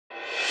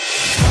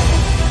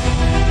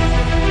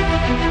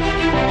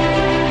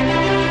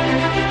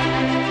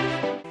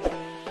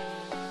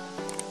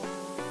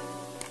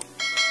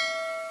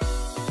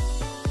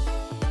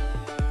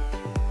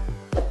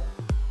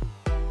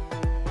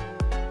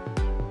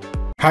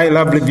Hi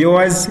lovely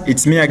viewers,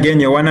 it's me again,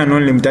 your one and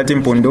only Mutati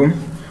Mpundu.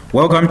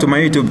 Welcome to my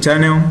YouTube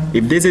channel.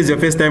 If this is your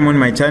first time on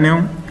my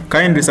channel,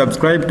 kindly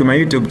subscribe to my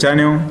YouTube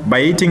channel by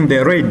hitting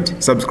the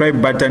red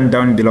subscribe button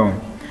down below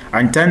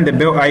and turn the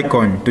bell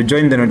icon to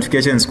join the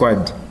notification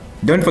squad.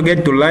 Don't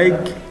forget to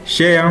like,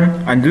 share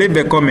and leave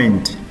a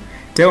comment.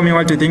 Tell me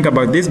what you think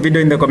about this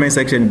video in the comment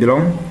section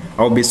below.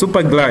 I'll be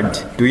super glad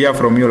to hear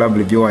from you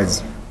lovely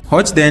viewers.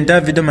 Watch the entire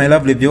video my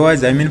lovely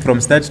viewers, I mean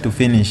from start to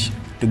finish,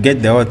 to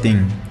get the whole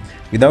thing.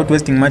 Without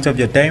wasting much of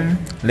your time,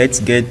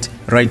 let's get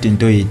right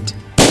into it.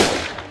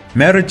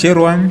 Mary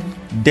Chirwa,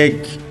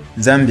 DEC,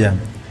 Zambia.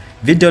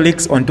 Video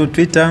leaks onto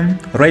Twitter,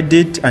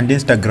 Reddit and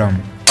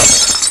Instagram.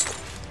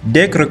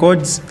 DEC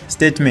records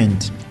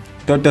statement,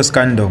 total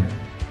scandal.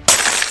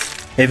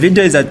 A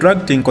video is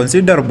attracting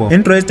considerable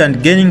interest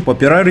and gaining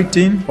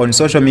popularity on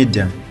social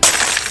media.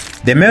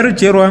 The Mary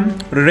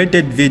Chirwa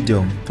related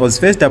video was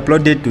first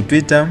uploaded to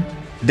Twitter,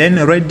 then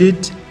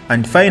Reddit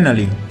and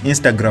finally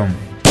Instagram.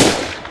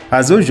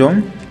 As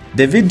usual,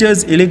 the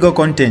video's illegal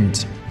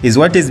content is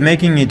what is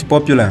making it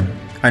popular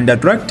and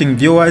attracting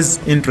viewers'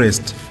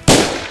 interest.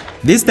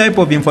 This type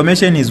of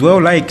information is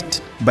well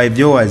liked by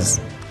viewers,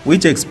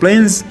 which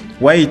explains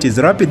why it is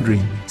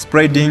rapidly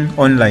spreading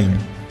online.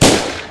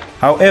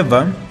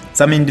 However,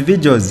 some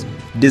individuals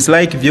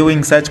dislike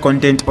viewing such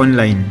content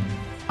online,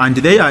 and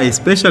they are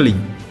especially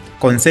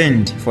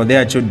concerned for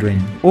their children,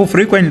 who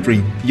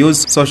frequently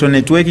use social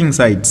networking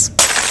sites.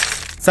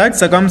 Such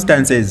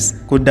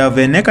circumstances could have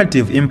a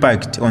negative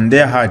impact on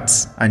their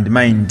hearts and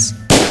minds.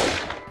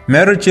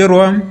 Mary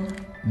Chirwa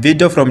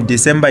video from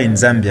December in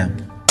Zambia.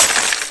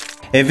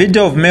 A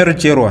video of Mary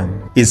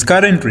Chirwa is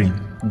currently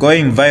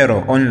going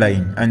viral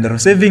online and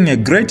receiving a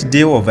great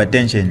deal of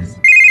attention.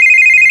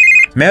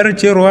 Mary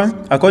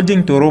Chirwa,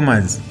 according to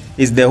rumors,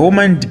 is the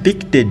woman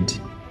depicted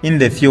in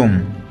the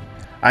film,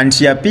 and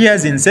she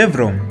appears in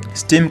several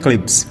Steam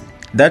clips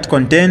that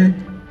contain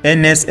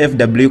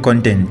NSFW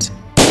content.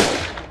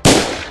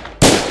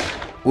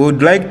 We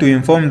would like to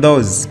inform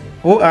those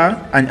who are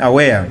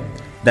unaware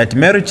that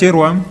Mary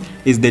Chirwa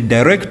is the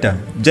Director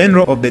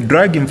General of the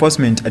Drug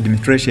Enforcement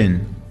Administration.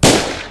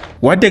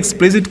 What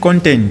explicit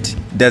content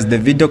does the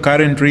video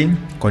currently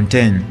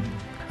contain?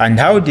 And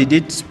how did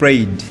it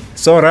spread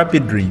so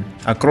rapidly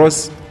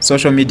across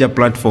social media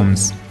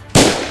platforms?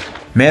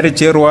 Mary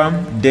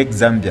Chirwa, DEC,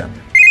 Zambia.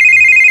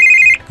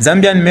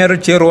 Zambian Mary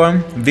Chirwa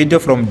video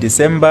from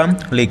December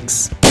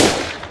leaks.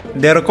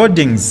 The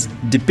recordings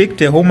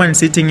depict a woman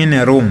sitting in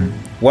a room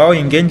while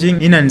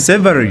engaging in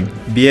unsavory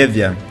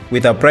behavior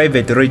with a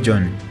private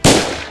region.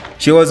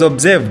 She was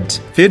observed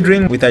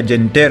fiddling with her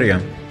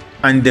genitalia,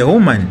 and the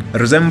woman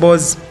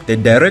resembles the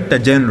Director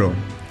General,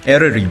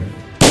 Eriri.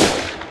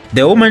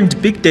 The woman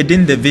depicted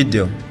in the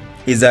video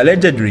is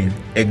allegedly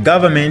a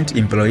government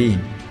employee,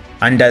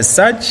 and as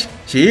such,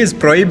 she is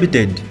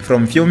prohibited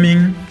from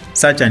filming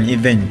such an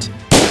event.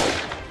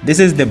 This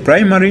is the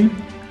primary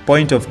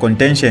point of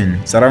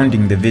contention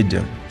surrounding the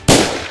video.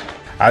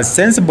 As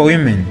sensible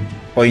women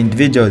or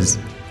individuals,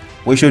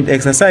 we should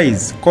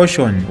exercise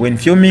caution when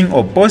filming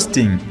or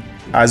posting,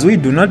 as we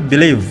do not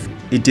believe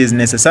it is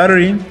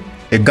necessarily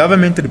a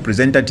government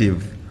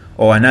representative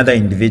or another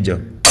individual.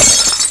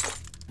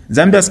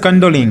 Zambia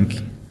scandal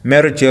link,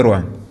 Mary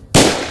Chirwa.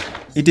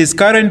 It is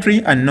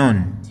currently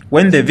unknown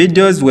when the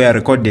videos were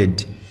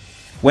recorded,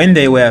 when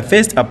they were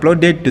first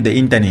uploaded to the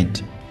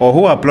internet, or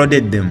who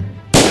uploaded them.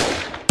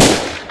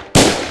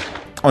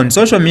 On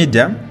social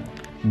media,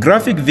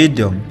 graphic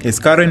video is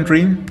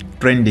currently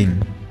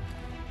trending.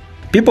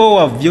 People who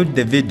have viewed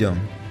the video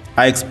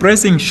are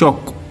expressing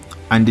shock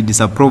and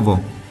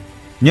disapproval.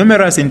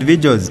 Numerous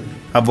individuals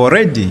have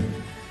already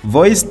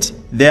voiced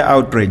their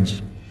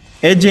outrage,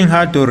 urging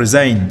her to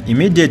resign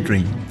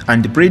immediately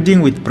and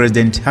pleading with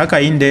President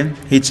Hakainde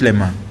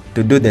Hichilema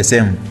to do the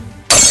same.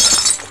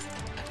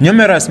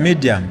 Numerous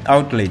media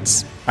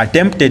outlets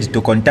attempted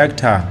to contact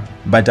her,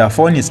 but her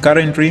phone is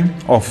currently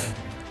off,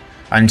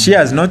 and she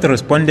has not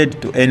responded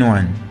to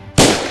anyone.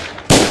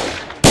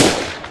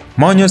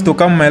 More news to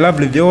come my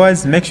lovely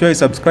viewers. Make sure you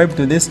subscribe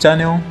to this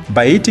channel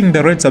by hitting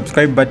the red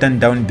subscribe button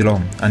down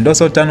below, and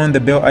also turn on the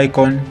bell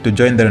icon to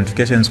join the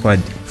notification squad.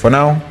 For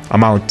now,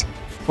 I'm out.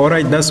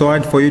 Alright, that's all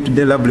for you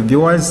today lovely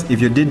viewers.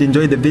 If you did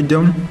enjoy the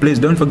video, please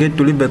don't forget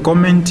to leave a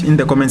comment in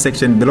the comment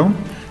section below.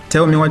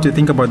 Tell me what you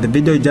think about the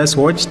video you just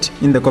watched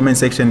in the comment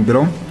section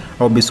below.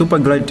 I'll be super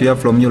glad to hear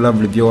from you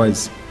lovely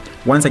viewers.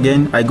 Once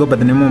again, I go by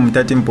the name of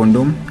Mutati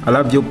Mpundu. I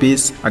love you,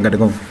 peace, I gotta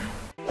go.